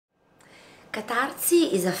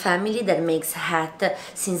Catarzi is a family that makes hats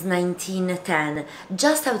since 1910,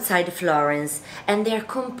 just outside Florence, and they are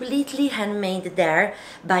completely handmade there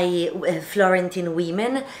by Florentine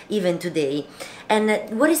women, even today.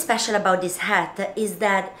 And what is special about this hat is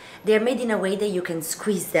that they're made in a way that you can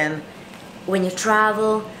squeeze them. When you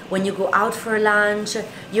travel, when you go out for lunch,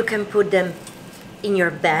 you can put them in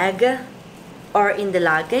your bag or in the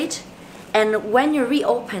luggage, and when you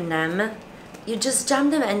reopen them, you just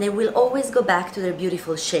jam them and they will always go back to their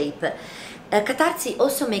beautiful shape. Catarzi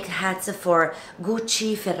also make hats for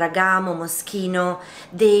Gucci, Ferragamo, Moschino.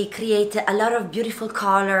 They create a lot of beautiful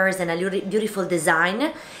colors and a beautiful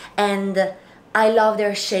design, and I love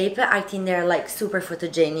their shape. I think they're like super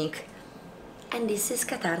photogenic. And this is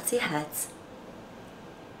Catarzi hats.